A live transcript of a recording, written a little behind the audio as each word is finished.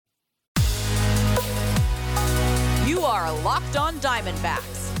are Locked On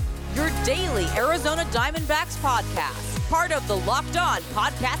Diamondbacks, your daily Arizona Diamondbacks podcast, part of the Locked On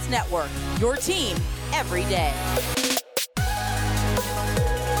Podcast Network, your team every day.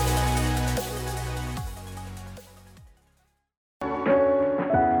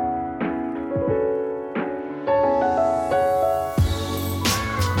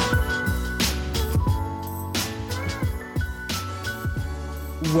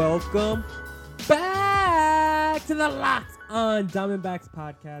 Welcome back to the Locked On Diamondbacks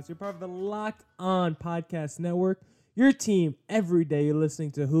podcast. You're part of the Locked On Podcast Network. Your team every day. You're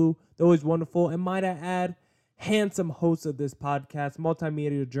listening to who? The always wonderful, and might I add, handsome host of this podcast,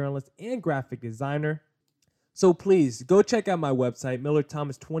 multimedia journalist and graphic designer. So please go check out my website,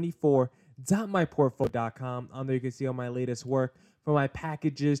 millerthomas24.myportfolio.com. On there you can see all my latest work, from my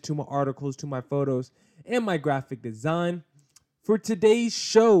packages to my articles to my photos and my graphic design. For today's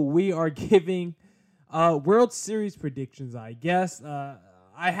show, we are giving World Series predictions, I guess. I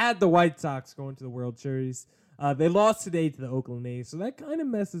had the White Sox going to the World Series. They lost today to the Oakland A's, so that kind of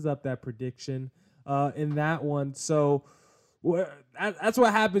messes up that prediction in that one. So that's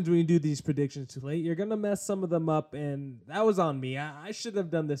what happens when you do these predictions too late. You're going to mess some of them up, and that was on me. I should have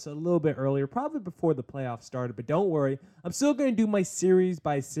done this a little bit earlier, probably before the playoffs started, but don't worry. I'm still going to do my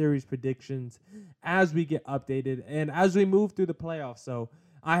series-by-series predictions as we get updated and as we move through the playoffs. So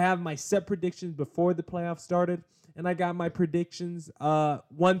I have my set predictions before the playoffs started, and I got my predictions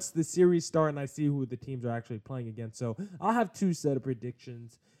once the series start and I see who the teams are actually playing against. So I'll have two set of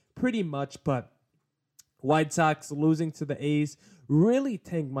predictions pretty much, but White Sox losing to the A's really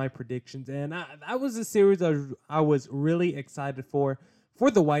tanked my predictions, and that was a series I was really excited for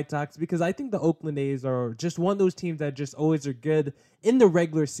the White Sox, because I think the Oakland A's are just one of those teams that just always are good in the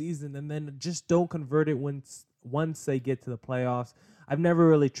regular season and then just don't convert it once they get to the playoffs. I've never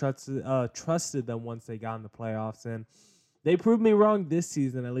really trusted them once they got in the playoffs, and they proved me wrong this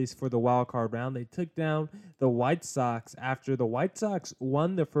season, at least for the wild card round. They took down the White Sox after the White Sox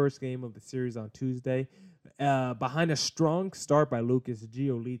won the first game of the series on Tuesday behind a strong start by Lucas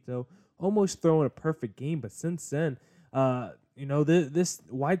Giolito, almost throwing a perfect game. But since then, this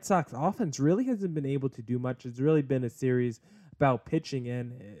White Sox offense really hasn't been able to do much. It's really been a series about pitching,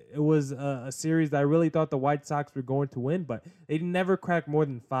 and it was a series that I really thought the White Sox were going to win, but they never cracked more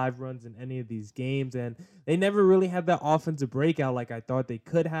than 5 runs in any of these games, and they never really had that offensive breakout like I thought they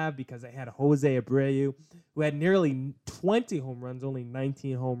could have, because they had Jose Abreu, who had nearly 20 home runs, only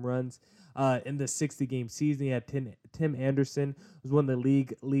 19 home runs in the 60-game season. He had Tim Anderson, who's one of the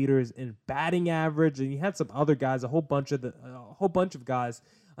league leaders in batting average, and you had some other guys, a whole bunch of guys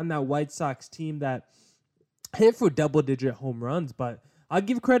on that White Sox team that hit for double-digit home runs. But I'll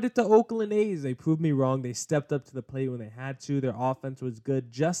give credit to Oakland A's. They proved me wrong. They stepped up to the plate when they had to. Their offense was good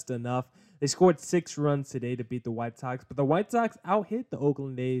just enough. They scored 6 runs today to beat the White Sox, but the White Sox out-hit the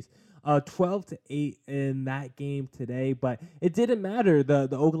Oakland A's 12-8 in that game today, but it didn't matter. The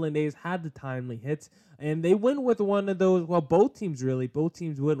Oakland A's had the timely hits, and they went with one of those, well, both teams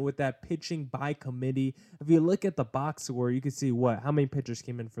went with that pitching by committee. If you look at the box score, you can see how many pitchers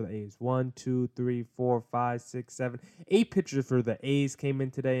came in for the A's. 1, 2, 3, 4, 5, 6, 7, 8 pitchers for the A's came in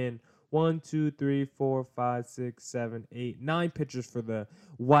today, and 1, 2, 3, 4, 5, 6, 7, 8, 9 pitchers for the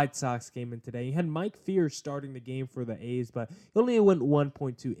White Sox came in today. You had Mike Fiers starting the game for the A's, but he only went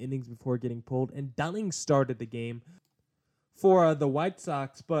 1.2 innings before getting pulled. And Dunning started the game for the White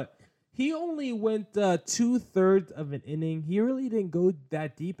Sox, but he only went 2/3 of an inning. He really didn't go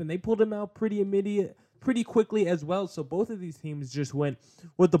that deep, and they pulled him out pretty quickly as well. So both of these teams just went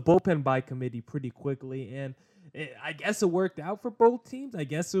with the bullpen by committee pretty quickly, and I guess it worked out for both teams. I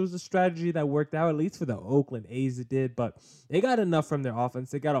guess it was a strategy that worked out, at least for the Oakland A's it did. But they got enough from their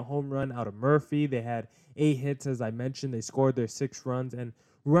offense. They got a home run out of Murphy. They had 8 hits, as I mentioned. They scored their 6 runs. And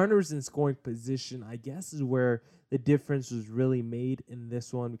runners in scoring position, I guess, is where the difference was really made in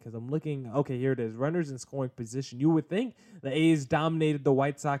this one, because I'm looking, okay, here it is. Runners in scoring position. You would think the A's dominated the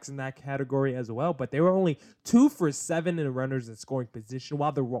White Sox in that category as well, but they were only 2 for 7 in runners in scoring position,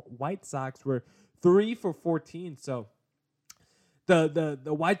 while the White Sox were 3 for 14. So the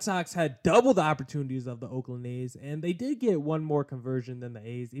White Sox had double the opportunities of the Oakland A's, and they did get one more conversion than the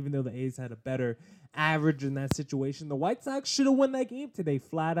A's, even though the A's had a better average in that situation. The White Sox should have won that game today,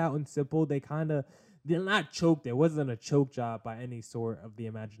 flat out and simple. They kind of did not choke. It wasn't a choke job by any sort of the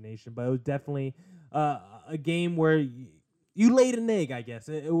imagination, but it was definitely a game where you laid an egg, I guess.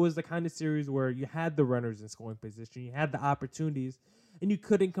 It was the kind of series where you had the runners in scoring position, you had the opportunities, and you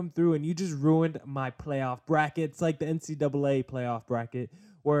couldn't come through, and you just ruined my playoff bracket. It's like the NCAA playoff bracket,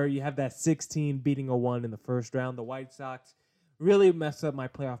 where you have that 16 beating a 1 in the first round. The White Sox really messed up my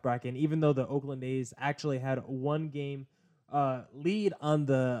playoff bracket, and even though the Oakland A's actually had one game lead on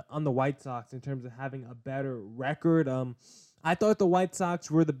the White Sox in terms of having a better record. I thought the White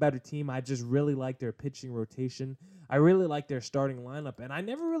Sox were the better team. I just really like their pitching rotation. I really like their starting lineup, and I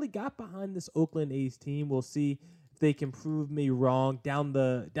never really got behind this Oakland A's team. We'll see if they can prove me wrong down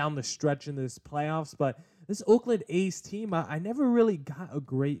the stretch in this playoffs. But this Oakland A's team, I never really got a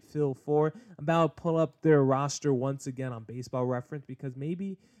great feel for. I'm about to pull up their roster once again on Baseball Reference because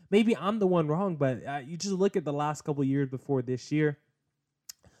maybe I'm the one wrong. But you just look at the last couple of years before this year.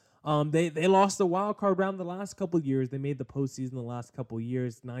 They lost the wild card round the last couple of years. They made the postseason the last couple of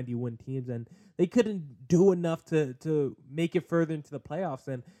years, 91 teams, and they couldn't do enough to make it further into the playoffs.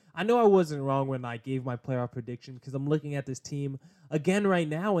 And I know I wasn't wrong when I gave my playoff prediction because I'm looking at this team again right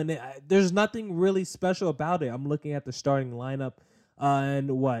now, and there's nothing really special about it. I'm looking at the starting lineup,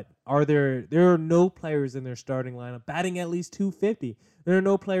 and what are there are no players in their starting lineup batting at least 250. There are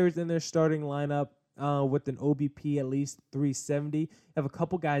no players in their starting lineup with an OBP at least 370. You have a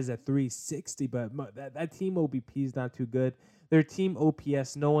couple guys at 360, but that team OBP is not too good. Their team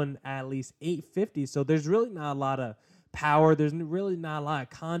OPS, no one at least 850. So there's really not a lot of power. There's really not a lot of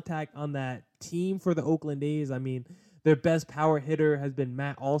contact on that team for the Oakland A's. I mean, their best power hitter has been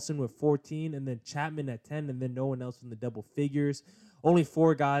Matt Olson with 14, and then Chapman at 10, and then no one else in the double figures. Only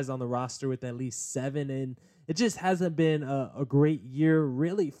 4 guys on the roster with at least 7, and it just hasn't been a great year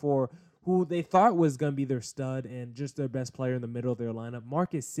really for who they thought was going to be their stud and just their best player in the middle of their lineup,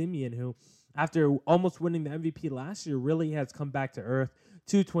 Marcus Semien, who, after almost winning the MVP last year, really has come back to earth.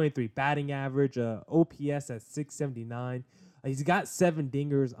 223 batting average, OPS at 679. He's got 7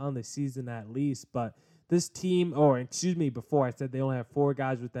 dingers on the season at least, but this team, before I said they only have 4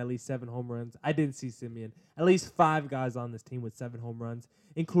 guys with at least 7 home runs. I didn't see Semien. At least 5 guys on this team with 7 home runs,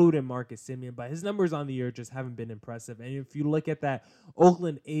 including Marcus Semien, but his numbers on the year just haven't been impressive. And if you look at that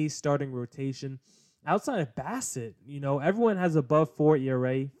Oakland A's starting rotation, outside of Bassett, everyone has above 4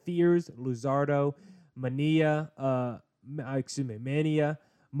 ERA. Fears, Luzardo, Mania,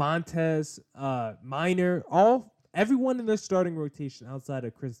 Montez, Minor, everyone in their starting rotation outside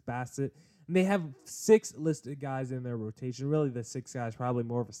of Chris Bassett. And they have 6 listed guys in their rotation. Really, the 6 guys probably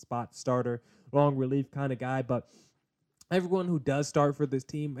more of a spot starter, long relief kind of guy. But everyone who does start for this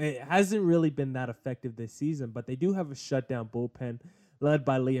team, it hasn't really been that effective this season. But they do have a shutdown bullpen led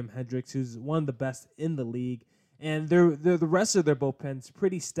by Liam Hendricks, who's one of the best in the league. And the rest of their bullpen's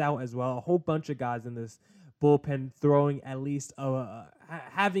pretty stout as well. A whole bunch of guys in this bullpen throwing at least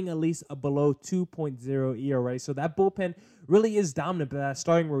having at least a below 2.0 ERA. So that bullpen really is dominant, but that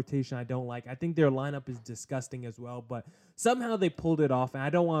starting rotation I don't like. I think their lineup is disgusting as well, but somehow they pulled it off, and I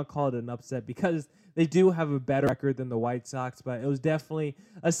don't want to call it an upset because they do have a better record than the White Sox, but it was definitely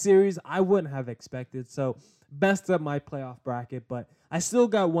a series I wouldn't have expected. So best of my playoff bracket, but I still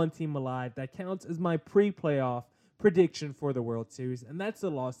got one team alive that counts as my pre-playoff prediction for the World Series, and that's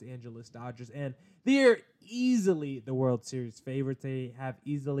the Los Angeles Dodgers. And they're easily the World Series favorites. They have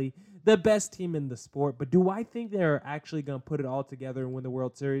easily the best team in the sport. But do I think they're actually going to put it all together and win the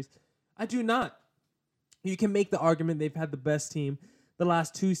World Series? I do not. You can make the argument they've had the best team the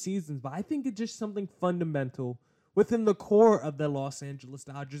last 2 seasons, but I think it's just something fundamental within the core of the Los Angeles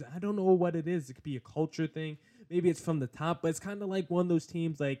Dodgers. I don't know what it is. It could be a culture thing. Maybe it's from the top, but it's kind of like one of those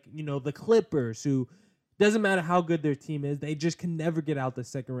teams like, the Clippers, who doesn't matter how good their team is, they just can never get out the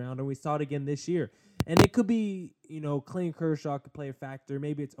second round, and we saw it again this year. And it could be, Clayton Kershaw could play a factor.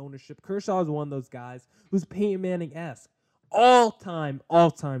 Maybe it's ownership. Kershaw is one of those guys who's Peyton Manning-esque. All-time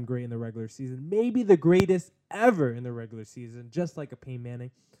great in the regular season. Maybe the greatest ever in the regular season, just like a Peyton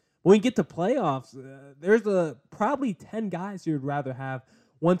Manning. When you get to playoffs, there's probably 10 guys you'd rather have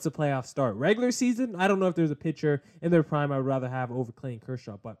once the playoffs start. Regular season, I don't know if there's a pitcher in their prime I would rather have over Clayton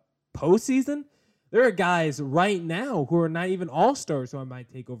Kershaw. But postseason, there are guys right now who are not even all-stars who I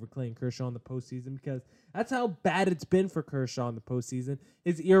might take over Clayton Kershaw in the postseason because that's how bad it's been for Kershaw in the postseason.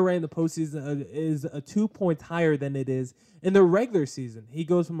 His ERA in the postseason is 2 points higher than it is in the regular season. He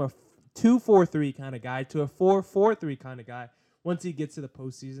goes from a 2.43 kind of guy to a 4.43 kind of guy once he gets to the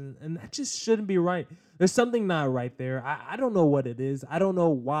postseason, and that just shouldn't be right. There's something not right there. I don't know what it is. I don't know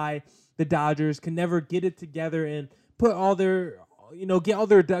why the Dodgers can never get it together and put all their get all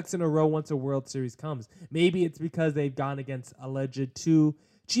their ducks in a row once a World Series comes. Maybe it's because they've gone against alleged 2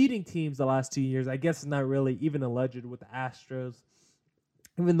 cheating teams the last 2 years. I guess it's not really even alleged with the Astros,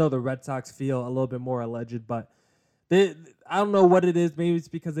 even though the Red Sox feel a little bit more alleged. But I don't know what it is. Maybe it's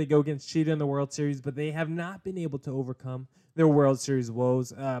because they go against cheating in the World Series, but they have not been able to overcome their World Series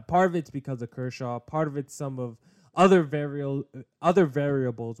woes. Part of it's because of Kershaw. Part of it's some of other variables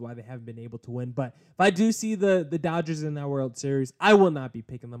why they haven't been able to win. But if I do see the Dodgers in that World Series, I will not be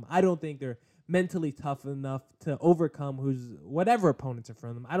picking them. I don't think they're mentally tough enough to overcome whatever opponents are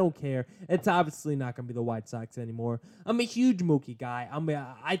from them. I don't care. It's obviously not going to be the White Sox anymore. I'm a huge Mookie guy.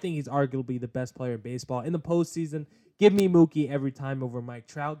 I think he's arguably the best player in baseball. In the postseason, give me Mookie every time over Mike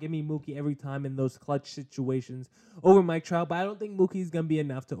Trout. Give me Mookie every time in those clutch situations over Mike Trout. But I don't think Mookie's going to be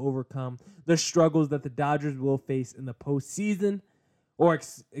enough to overcome the struggles that the Dodgers will face in the postseason, or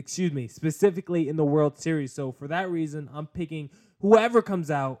specifically in the World Series. So for that reason, I'm picking whoever comes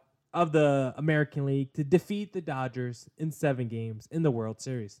out of the American League to defeat the Dodgers in 7 games in the World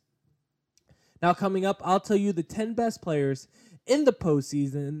Series. Now, coming up, I'll tell you the 10 best players in the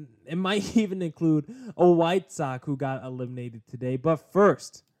postseason. It might even include a White Sox who got eliminated today. But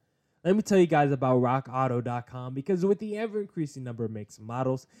first, let me tell you guys about RockAuto.com, because with the ever-increasing number of makes and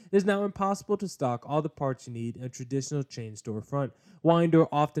models, it is now impossible to stock all the parts you need in a traditional chain storefront. Why endure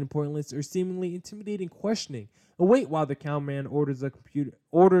often pointless or seemingly intimidating questioning and wait while the counterman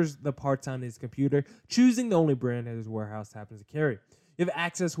orders the parts on his computer, choosing the only brand that his warehouse happens to carry.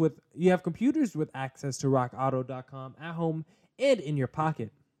 You have computers with access to RockAuto.com at home and in your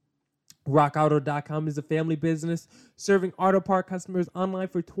pocket. RockAuto.com is a family business serving auto part customers online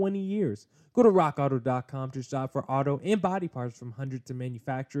for 20 years. Go to RockAuto.com to shop for auto and body parts from hundreds of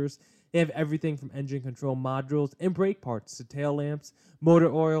manufacturers. They have everything from engine control modules and brake parts to tail lamps,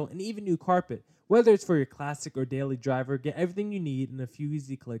 motor oil, and even new carpet. Whether it's for your classic or daily driver, get everything you need in a few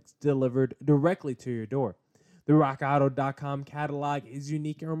easy clicks delivered directly to your door. The RockAuto.com catalog is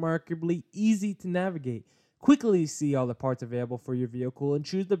unique and remarkably easy to navigate. Quickly see all the parts available for your vehicle and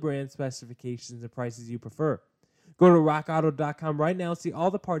choose the brand, specifications, and prices you prefer. Go to RockAuto.com right now and see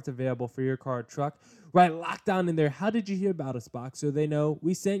all the parts available for your car or truck. Right locked down in there, how did you hear about us box, so they know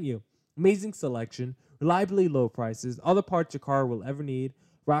we sent you. Amazing selection, reliably low prices, all the parts your car will ever need.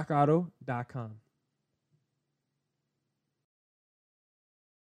 RockAuto.com.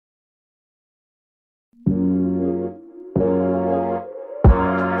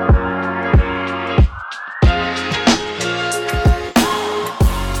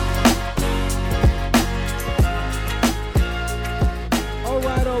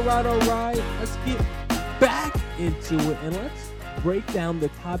 All right. Let's get back into it, and let's break down the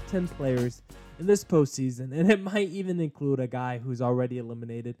top 10 players in this postseason, and it might even include a guy who's already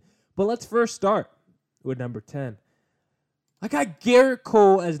eliminated. But let's first start with number 10. I got Gerrit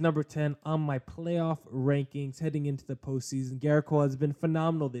Cole as number 10 on my playoff rankings heading into the postseason. Gerrit Cole has been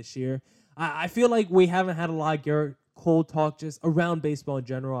phenomenal this year. I feel like we haven't had a lot of Gerrit Cole talk just around baseball in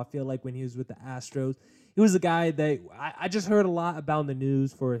general. I feel like when he was with the Astros, he was a guy that I just heard a lot about in the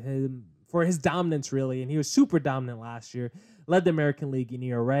news for his dominance, really, and he was super dominant last year. Led the American League in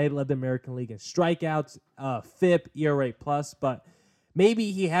ERA, led the American League in strikeouts, FIP, ERA+, but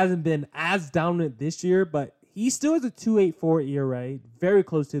maybe he hasn't been as dominant this year, but he still has a 2.84 ERA, very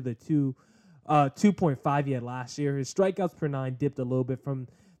close to the 2.5 he had last year. His strikeouts per 9 dipped a little bit from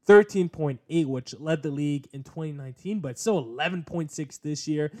 13.8, which led the league in 2019, but still 11.6 this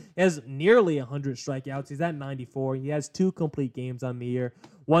year. He has nearly 100 strikeouts. He's at 94. He has 2 complete games on the year,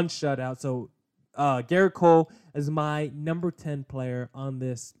 1 shutout. So Gerrit Cole is my number 10 player on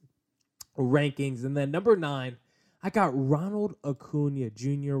this rankings. And then number 9, I got Ronald Acuna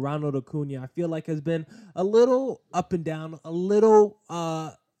Jr. Ronald Acuna, I feel like, has been a little up and down, a little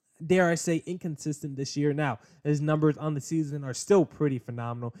dare I say, inconsistent this year. Now, his numbers on the season are still pretty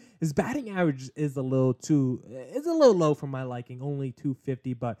phenomenal. His batting average is a little low for my liking, only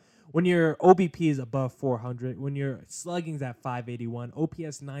 250, but when your OBP is above 400, when your slugging's at 581,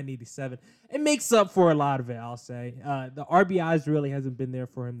 OPS 987, it makes up for a lot of it, I'll say. The RBIs really hasn't been there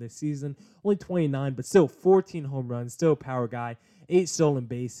for him this season. Only 29, but still 14 home runs, still a power guy. 8 stolen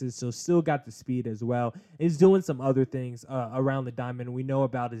bases, so still got the speed as well. He's doing some other things around the diamond. We know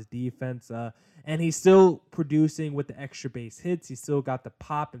about his defense, and he's still producing with the extra base hits. He's still got the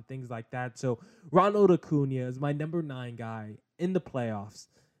pop and things like that. So Ronald Acuna is my number 9 guy in the playoffs.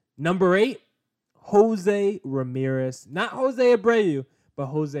 Number 8, Jose Ramirez. Not Jose Abreu, but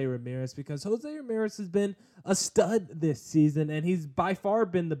Jose Ramirez, because Jose Ramirez has been a stud this season, and he's by far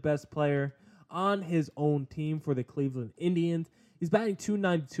been the best player on his own team for the Cleveland Indians. He's batting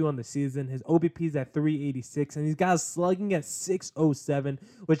 .292 on the season. His OBP is at .386, and he's got a slugging at .607,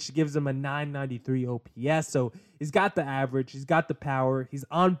 which gives him a .993 OPS. So he's got the average. He's got the power. He's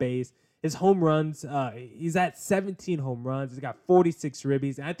on base. His home runs, he's at 17 home runs. He's got 46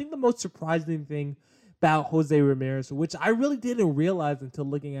 ribbies. And I think the most surprising thing about Jose Ramirez, which I really didn't realize until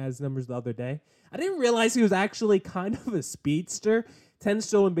looking at his numbers the other day, I didn't realize he was actually kind of a speedster. 10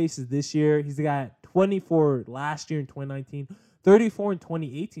 stolen bases this year. He's got 24 last year in 2019, 34 in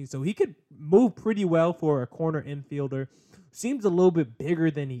 2018. So he could move pretty well for a corner infielder. Seems a little bit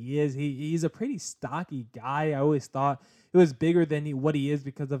bigger than he is. He's a pretty stocky guy. I always thought he was bigger than what he is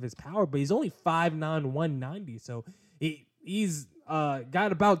because of his power, but he's only 5'9", 190. So he's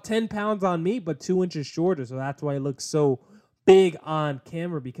got about 10 pounds on me, but 2 inches shorter. So that's why he looks so big on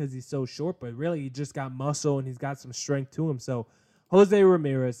camera, because he's so short. But really, he just got muscle and he's got some strength to him. So Jose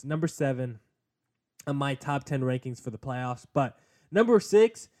Ramirez, number 7 on my top 10 rankings for the playoffs. But number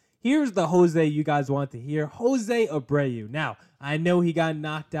 6, here's the Jose you guys want to hear, Jose Abreu. Now, I know he got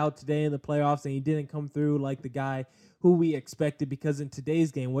knocked out today in the playoffs and he didn't come through like the guy who we expected, because in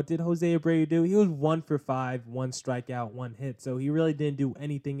today's game, what did Jose Abreu do? He was 1 for 5, 1 strikeout, 1 hit. So he really didn't do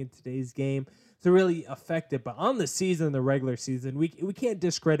anything in today's game to really affect it. But on the season, the regular season, we can't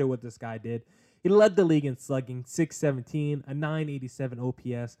discredit what this guy did. He led the league in slugging, 617, a 987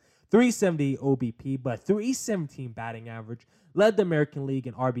 OPS, 370 OBP, but 317 batting average. Led the American League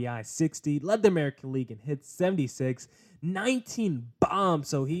in RBI, 60. Led the American League in hits, 76. 19 bombs.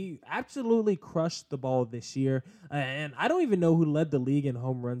 So he absolutely crushed the ball this year. And I don't even know who led the league in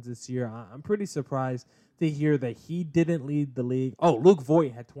home runs this year. I'm pretty surprised to hear that he didn't lead the league. Oh, Luke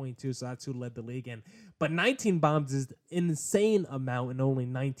Voigt had 22, so that's who led the league. But 19 bombs is an insane amount in only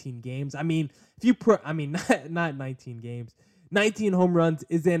 19 games. I mean, not 19 games. 19 home runs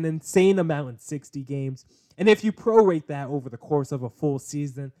is an insane amount in 60 games. And if you prorate that over the course of a full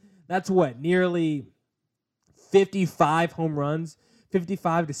season, that's nearly 55 home runs,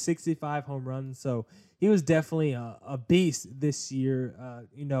 55 to 65 home runs. So he was definitely a beast this year,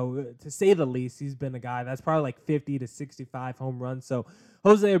 to say the least. He's been a guy that's probably like 50 to 65 home runs. So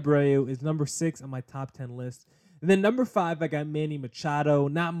Jose Abreu is number 6 on my top 10 list. And then number 5, I got Manny Machado.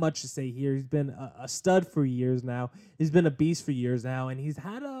 Not much to say here. He's been a stud for years now. He's been a beast for years now. And he's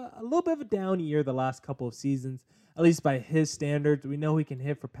had a little bit of a down year the last couple of seasons, at least by his standards. We know he can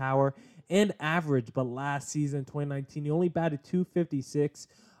hit for power and average. But last season, 2019, he only batted .256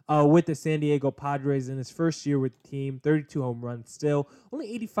 with the San Diego Padres in his first year with the team. 32 home runs still.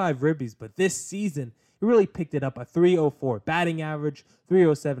 Only 85 ribbies. But this season, he really picked it up, a .304 batting average,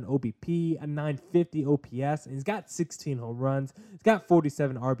 .307 OBP, a .950 OPS, and he's got 16 home runs. He's got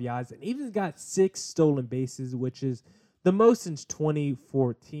 47 RBIs, and even got 6 stolen bases, which is the most since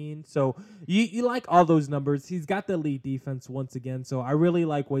 2014. So you like all those numbers. He's got the lead defense once again, so I really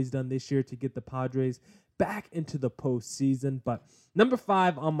like what he's done this year to get the Padres back into the postseason. But number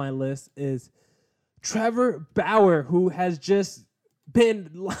 5 on my list is Trevor Bauer, who has just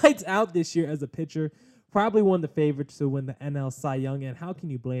been lights out this year as a pitcher. Probably one of the favorites to win the NL Cy Young, and how can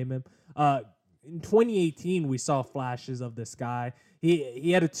you blame him? In 2018, we saw flashes of this guy.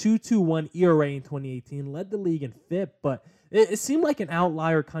 He had a 2.21 ERA in 2018, led the league in FIP, but it seemed like an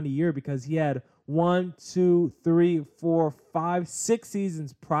outlier kind of year because he had 1, 2, 3, 4, 5, 6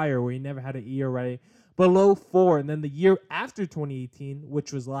 seasons prior where he never had an ERA below 4. And then the year after 2018,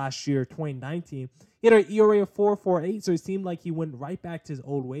 which was last year, 2019, he had an ERA of 4.48, so it seemed like he went right back to his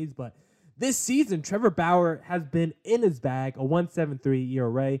old ways. But this season, Trevor Bauer has been in his bag, a 1.73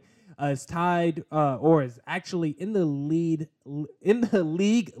 ERA. Is tied or is actually in the league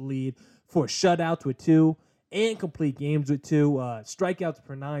lead for shutouts with 2 and complete games with 2. Strikeouts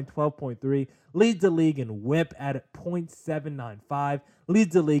per 9, 12.3. Leads the league in WHIP at .795.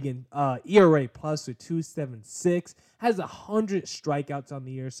 Leads the league in ERA plus with 2.76. Has 100 strikeouts on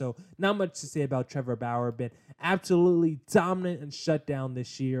the year. So not much to say about Trevor Bauer. Been absolutely dominant and shut down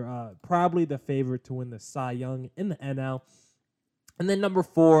this year. Probably the favorite to win the Cy Young in the NL. And then number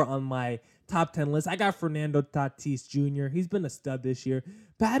 4 on my top 10 list, I got Fernando Tatis Jr. He's been a stud this year.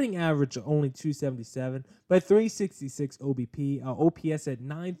 Batting average only .277, but .366 OBP, OPS at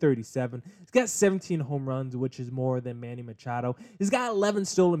 .937. He's got 17 home runs, which is more than Manny Machado. He's got 11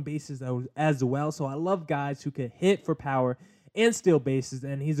 stolen bases as well, so I love guys who can hit for power and steal bases,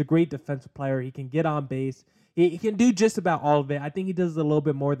 and he's a great defensive player. He can get on base. He can do just about all of it. I think he does a little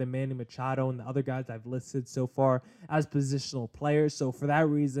bit more than Manny Machado and the other guys I've listed so far as positional players. So for that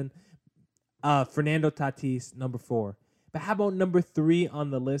reason, Fernando Tatis, number 4. But how about number 3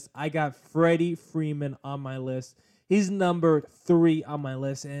 on the list? I got Freddie Freeman on my list. He's number 3 on my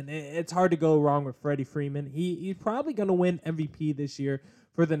list, and it's hard to go wrong with Freddie Freeman. He's probably going to win MVP this year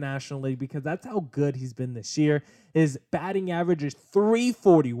for the National League because that's how good he's been this year. His batting average is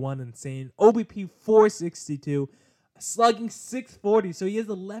 .341, insane. OBP .462, slugging .640. So he has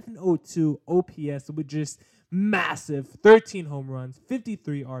 1102 OPS, which is massive. 13 home runs,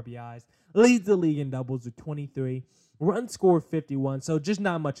 53 RBIs. Leads the league in doubles with 23. Run score 51. So just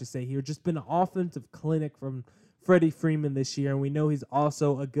not much to say here. Just been an offensive clinic from Freddie Freeman this year, and we know he's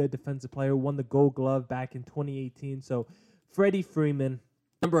also a good defensive player, won the Gold Glove back in 2018. So Freddie Freeman,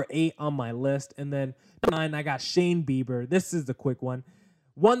 number 8 on my list. And then number 9, I got Shane Bieber. This is the quick one.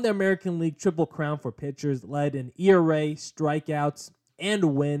 Won the American League Triple Crown for pitchers, led in ERA, strikeouts,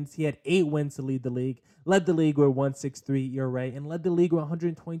 and wins. He had 8 wins to lead the league, led the league with 1.63 ERA, and led the league with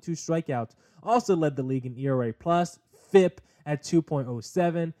 122 strikeouts. Also led the league in ERA plus, FIP at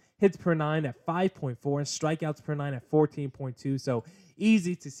 2.07, hits per 9 at 5.4, and strikeouts per 9 at 14.2. So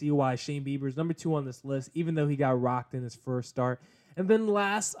easy to see why Shane Bieber is number 2 on this list, even though he got rocked in his first start. And then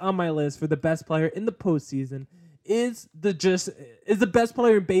last on my list for the best player in the postseason is the best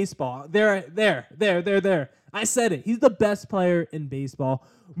player in baseball. There. I said it. He's the best player in baseball.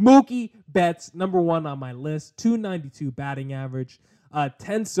 Mookie Betts, number 1 on my list. 292 batting average,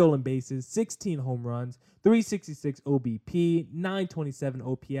 10 stolen bases, 16 home runs, 366 OBP, 927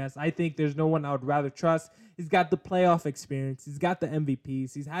 OPS. I think there's no one I would rather trust. He's got the playoff experience. He's got the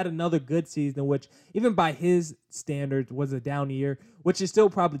MVPs. He's had another good season, which even by his standards was a down year, which is still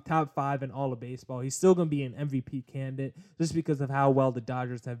probably top 5 in all of baseball. He's still going to be an MVP candidate just because of how well the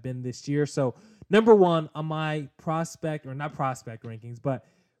Dodgers have been this year. So number 1 on my not prospect rankings, but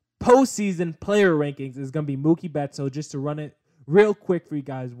postseason player rankings is going to be Mookie Betts. So just to run it real quick for you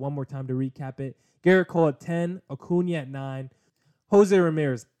guys one more time to recap it. Garrett Cole at 10, Acuna at 9, Jose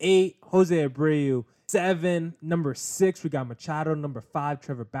Ramirez 8, Jose Abreu 7, number 6 we got Machado, number 5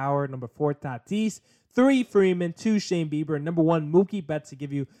 Trevor Bauer, number 4 Tatis, 3 Freeman, 2 Shane Bieber, and number 1 Mookie Betts to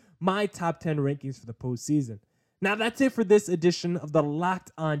give you my top 10 rankings for the postseason. Now that's it for this edition of the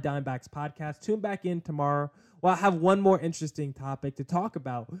Locked On Diamondbacks podcast. Tune back in tomorrow. Well, I have one more interesting topic to talk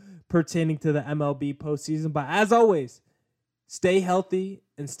about pertaining to the MLB postseason. But as always, stay healthy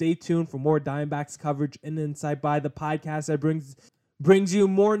and stay tuned for more Diamondbacks coverage and insight by the podcast that brings you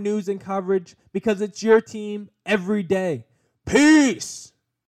more news and coverage because it's your team every day. Peace!